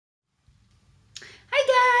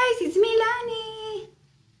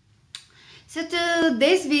So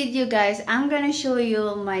today's video, guys, I'm gonna show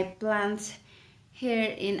you my plants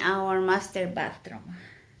here in our master bathroom.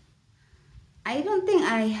 I don't think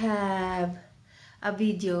I have a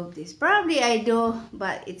video of this. Probably I do,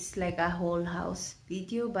 but it's like a whole house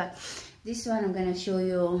video. But this one I'm gonna show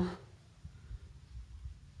you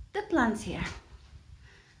the plants here.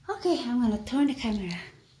 Okay, I'm gonna turn the camera.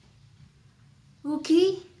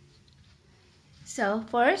 Okay. So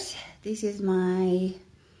first, this is my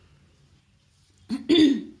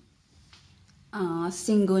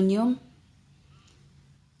Syngonium.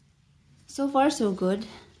 So far so good.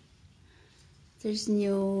 There's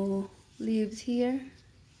new leaves here.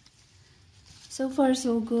 So far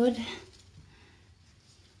so good.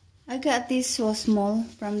 I got this so small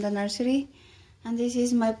from the nursery, and this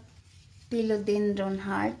is my Philodendron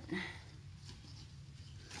heart.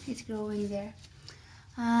 It's growing there.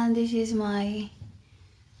 And this is my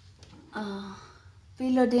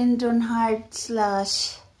Philodendron heart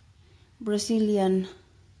slash Brazilian's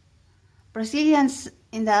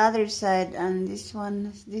in the other side, and this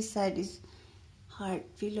side is heart,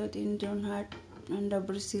 Philodendron heart and the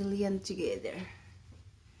Brazilian together.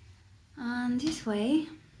 And this way,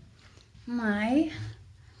 my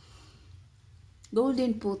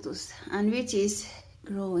golden pothos, and which is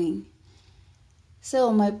growing.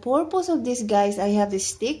 So my purpose of this, guys, I have this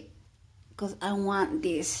stick because I want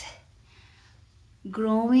this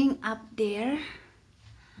growing up there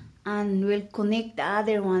and will connect the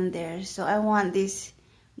other one there. So I want this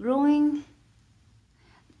growing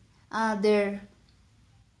there.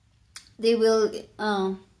 They will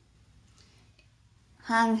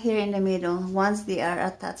hang here in the middle once they are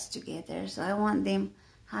attached together. So I want them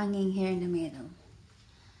hanging here in the middle.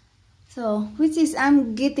 So which is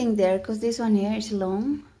I'm getting there because this one here is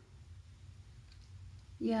long.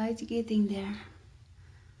 Yeah, it's getting there.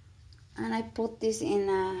 And I put this in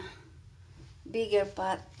a bigger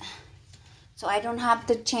pot, so I don't have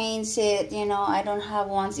to change it. You know, I don't have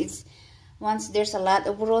once there's a lot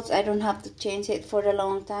of roots, I don't have to change it for a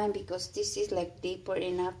long time because this is like deeper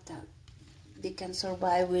enough that they can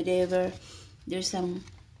survive wherever there's some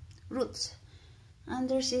roots. And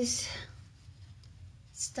there's this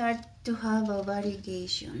start to have a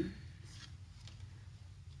variegation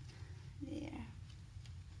there.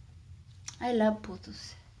 I love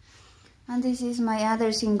pothos. And this is my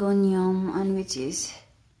other Syngonium, and which is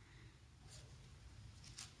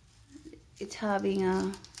it's having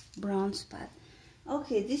a brown spot.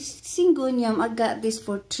 Okay, this Syngonium, I got this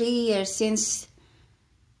for 3 years since,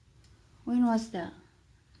 when was that?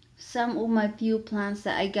 Some of my few plants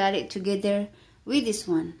that I got it together with this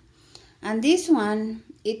one. And this one,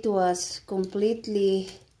 it was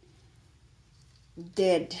completely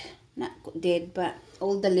dead. Not dead, but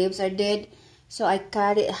all the leaves are dead. So I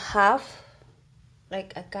cut it half,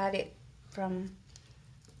 like I cut it from,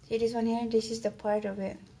 see this one here, this is the part of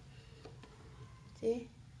it, see?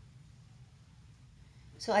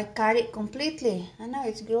 So I cut it completely, and now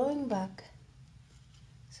it's growing back.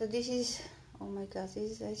 So this is, oh my gosh,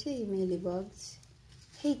 this is, I see mealybugs.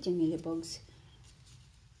 Hate the mealybugs.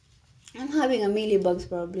 I'm having a mealybugs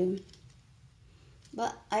problem.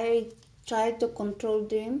 But I try to control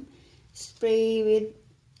them, spray with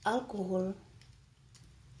alcohol.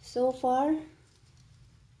 So far,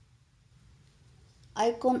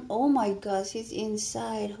 oh my gosh, it's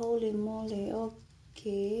inside, holy moly,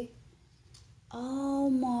 okay. Oh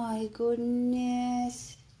my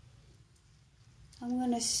goodness. I'm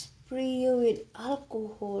gonna spray you with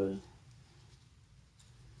alcohol.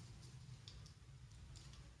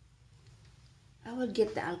 I will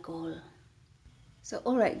get the alcohol. So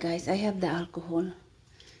alright guys, I have the alcohol.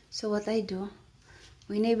 So what I do,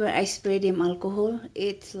 whenever I spray them alcohol,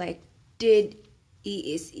 it's like dead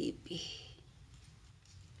ASAP.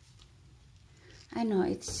 I know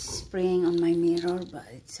it's spraying on my mirror, but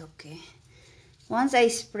it's okay. Once I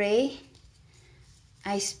sprayed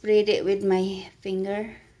it with my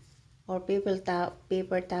finger or paper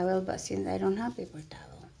towel, but since I don't have paper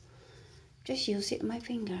towel, just use it my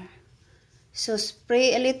finger. So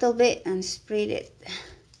spray a little bit and spray it.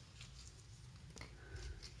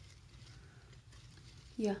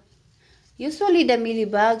 Yeah. Usually the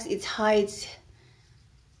mealybugs, it hides.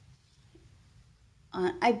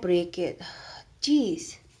 I break it.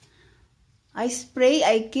 Jeez. I spray,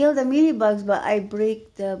 I kill the mealybugs, but I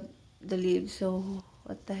break the leaves. So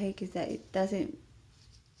what the heck is that? It doesn't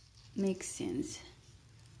make sense.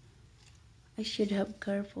 I should have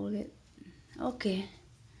careful it. Okay.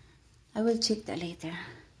 I will check that later.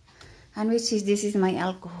 And which is, this is my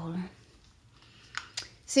alcohol.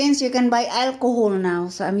 Since you can buy alcohol now,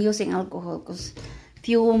 so I'm using alcohol because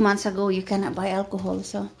few months ago you cannot buy alcohol.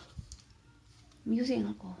 So I'm using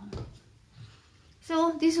alcohol.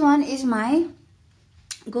 So this one is my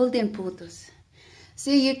golden pothos.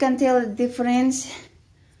 See, you can tell the difference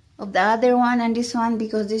of the other one and this one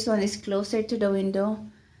because this one is closer to the window.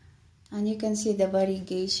 And you can see the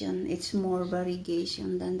variegation. It's more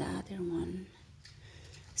variegation than the other one.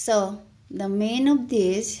 So the main of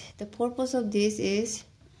this, the purpose of this is,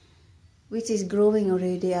 which is growing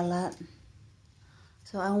already a lot.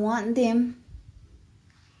 So I want them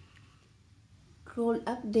grow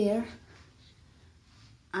up there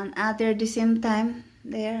and other at the same time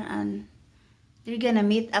there, and they're gonna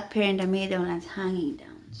meet up here in the middle and hanging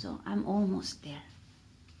down. So I'm almost there.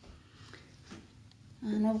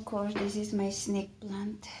 And of course, this is my snake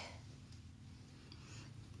plant.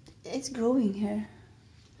 It's growing here.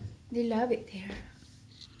 They love it here.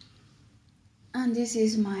 And this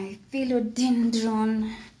is my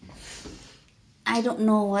philodendron. I don't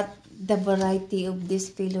know what the variety of this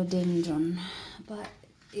philodendron, but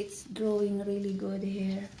it's growing really good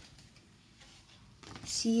here.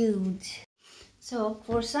 It's huge. So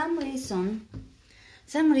for some reason,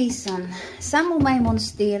 some of my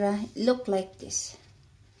monstera look like this.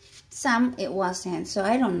 Some it wasn't, so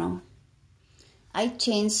I don't know. I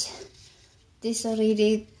changed this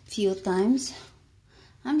already few times.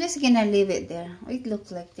 I'm just gonna leave it there. It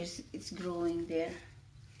looks like it's growing there.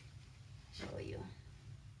 Show you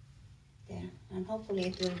there, and hopefully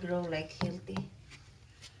it will grow like healthy.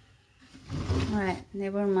 All right,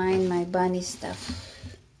 never mind my bunny stuff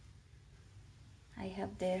I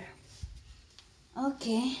have there.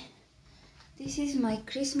 Okay, this is my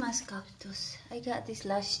Christmas cactus. I got this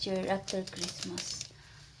last year after Christmas,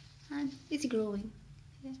 and it's growing.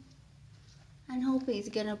 Yeah. And hoping it's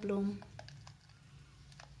gonna bloom.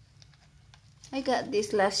 I got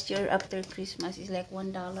this last year after Christmas. It's like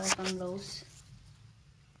 $1 from Lowe's.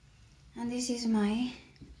 And this is my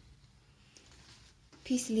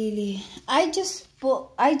peace lily. I just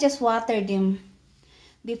watered them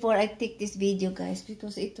before I take this video, guys,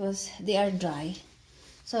 because they are dry.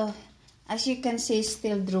 So as you can see, it's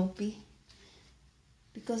still droopy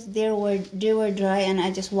because they were dry, and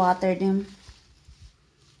I just watered them.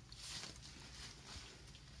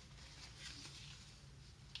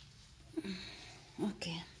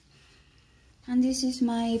 Okay, and this is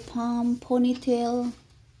my palm ponytail.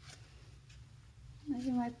 This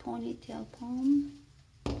is my ponytail palm.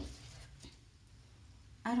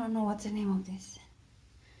 I don't know what's the name of this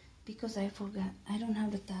because I forgot. I don't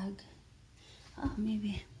have the tag. Oh,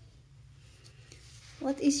 maybe.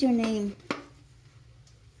 What is your name?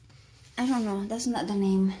 I don't know. That's not the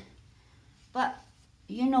name. But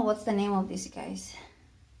you know what's the name of this, guys.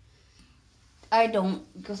 I don't,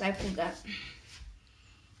 because I forgot.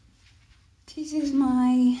 This is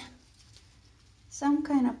my some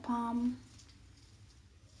kind of palm.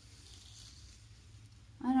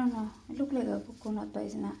 I don't know. It looks like a coconut, but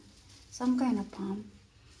it's not. Some kind of palm.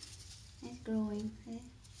 It's growing.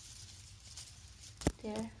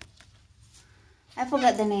 There. I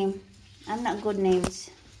forgot the name. I'm not good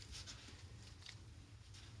names.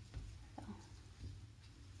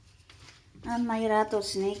 And my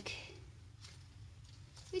rattlesnake,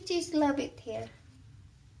 which is love it here.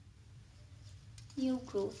 New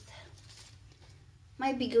growth.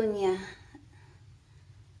 My begonia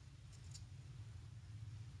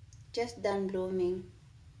just done blooming.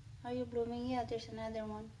 Are you blooming? Yeah, there's another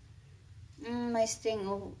one. My string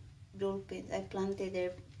of dolphins I planted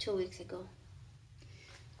there 2 weeks ago.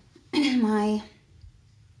 My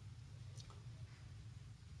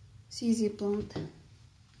CZ plant.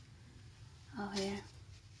 Oh, here.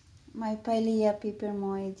 My Pilea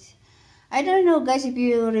pepermoids. I don't know, guys, if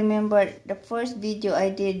you remember the first video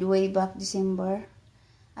I did way back December.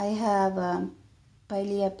 I have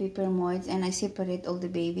Pilea pepermoids, and I separate all the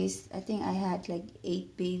babies. I think I had like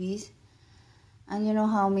 8 babies. And you know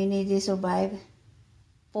how many they survived?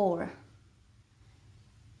 4.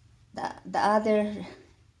 The other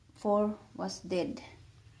 4 was dead.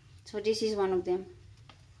 So this is one of them.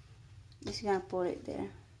 Just gonna put it there.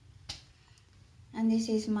 And this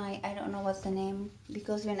is my, I don't know what's the name,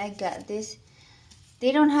 because when I got this,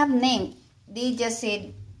 they don't have name. They just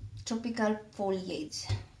said tropical foliage.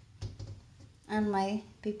 And my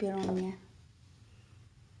peperonia.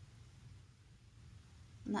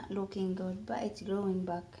 Not looking good, but it's growing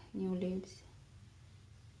back. New leaves.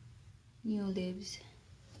 New leaves.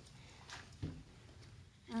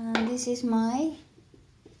 And this is my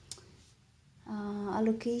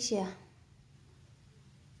alocasia.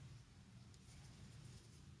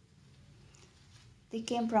 They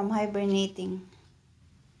came from hibernating.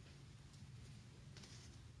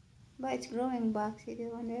 But it's growing back. See the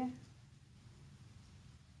one there?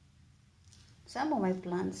 some of my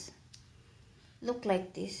plants look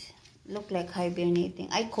like this. Look like hibernating.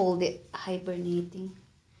 I called it hibernating.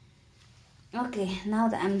 Okay, now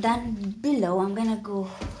that I'm done below, I'm gonna go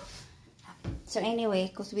up. So anyway,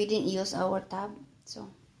 because we didn't use our tub, so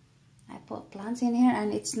I put plants in here,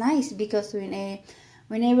 and it's nice because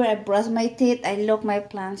whenever I brush my teeth, I look my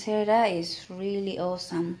plants here. That is really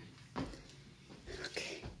awesome.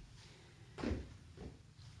 Okay.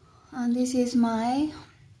 And this is my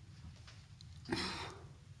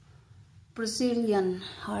Brazilian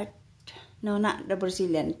heart. No, not the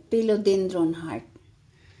Brazilian. Philodendron heart.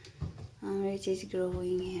 Which is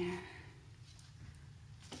growing here.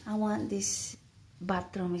 I want this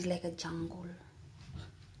bathroom is like a jungle.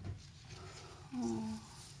 Oh,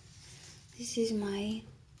 this is my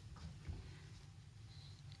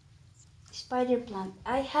spider plant.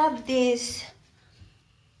 I have this.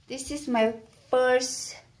 This is my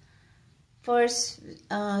first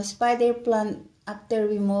spider plant after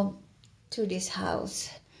we moved to this house.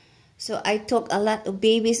 So I took a lot of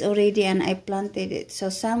babies already and I planted it. So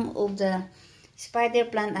some of the spider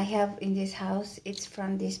plant I have in this house, it's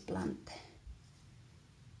from this plant.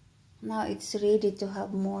 Now it's ready to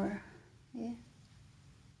have more. Yeah.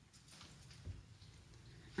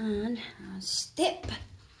 And step.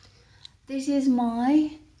 This is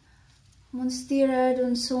my Monstera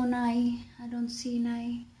Adansonii.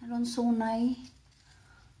 Adansonii.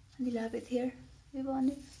 And you have it here. You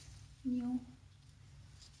want it? New.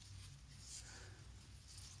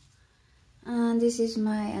 And this is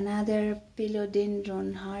my another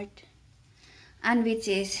philodendron heart, and which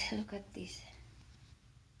is, look at this.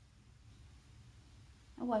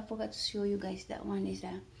 Oh, I forgot to show you guys, that one is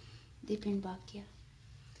a Dippenbachia.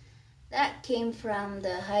 That came from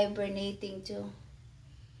the hibernating too.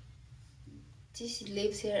 These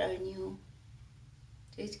leaves here are new,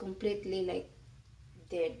 so it's completely like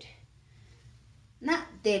dead.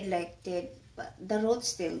 Not dead like dead, but the root's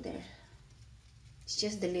still there. It's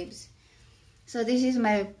just the leaves. So this is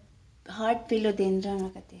my heart philodendron.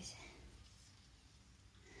 Look at this.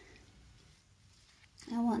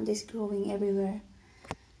 I want this growing everywhere.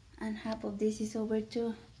 And half of this is over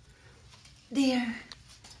to there.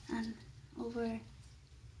 And over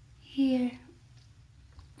here.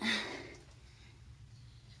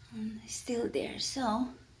 And still there. So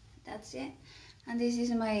that's it. And this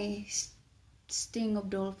is my sting of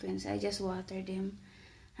dolphins. I just watered them.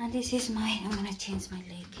 And this is my, I'm gonna change my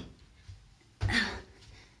leg.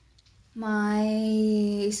 My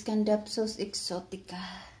Scandapsus exotica.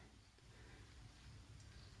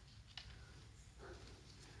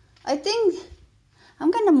 I think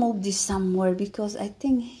I'm gonna move this somewhere because I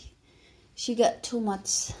think she got too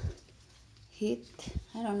much heat.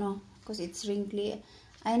 I don't know, because it's wrinkly.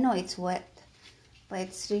 I know it's wet, but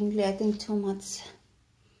it's wrinkly. I think too much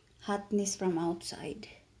hotness from outside.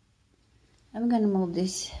 I'm gonna move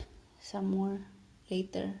this somewhere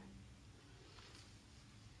later.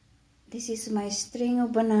 This is my string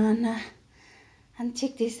of banana, and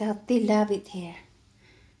check this out, they love it here.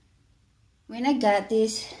 When I got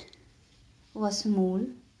this, it was small,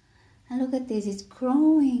 and look at this, it's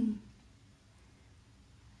growing.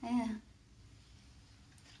 Yeah,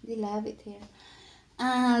 they love it here.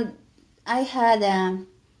 And I had a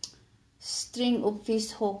string of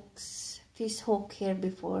fish hook here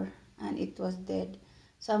before, and it was dead.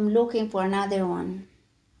 So I'm looking for another one,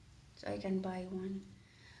 so I can buy one.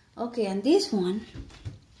 Okay, and this one,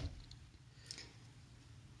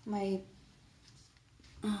 my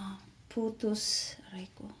Pothos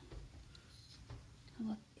Rico.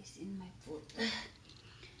 What is in my foot?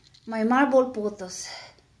 My marble pothos.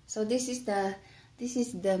 So this is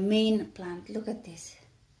the main plant. Look at this.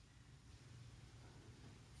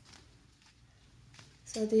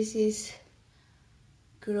 So this is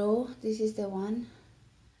grow. This is the one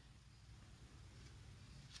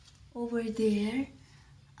over there.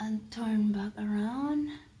 And turn back around,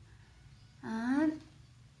 and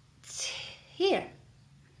here.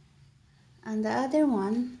 And the other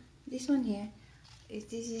one, this one here,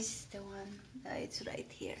 this is the one that it's right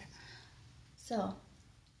here. So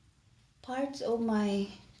parts of my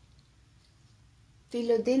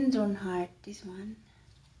philodendron heart, this one,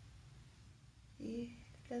 the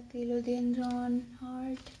philodendron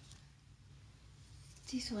heart,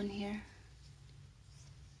 this one here.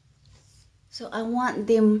 So I want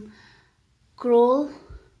them crawl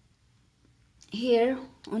here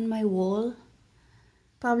on my wall.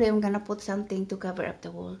 Probably I'm gonna put something to cover up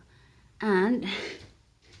the wall. And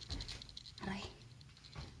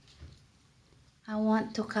I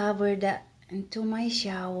want to cover that into my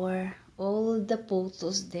shower, all the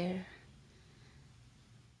photos there.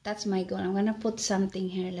 That's my goal. I'm gonna put something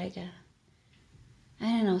here like a I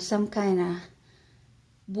don't know, some kind of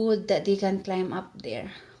wood that they can climb up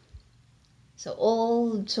there.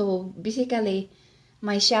 So basically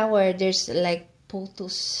my shower, there's like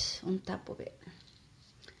photos on top of it.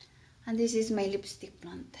 And this is my lipstick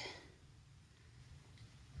plant.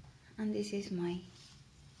 And this is my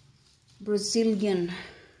Brazilian.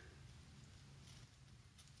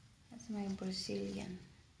 That's my Brazilian.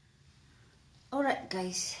 Alright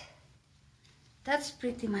guys, that's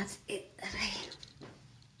pretty much it. Right?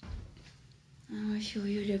 I'm gonna show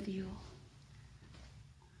you the view.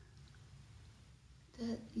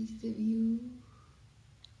 That is the view.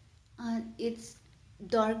 And it's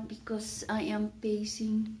dark because I am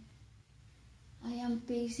facing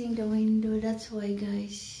the window. That's why,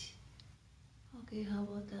 guys. Okay, how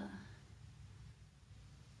about that?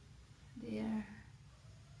 There.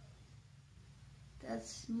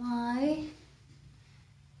 That's my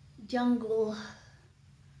jungle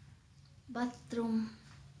bathroom.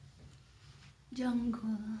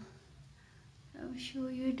 Jungle. I'll show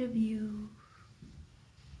you the view.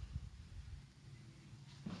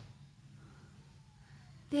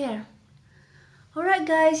 There. Alright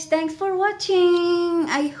guys, thanks for watching.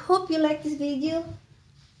 I hope you like this video.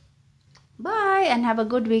 Bye and have a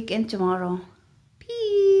good weekend tomorrow.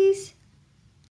 Peace.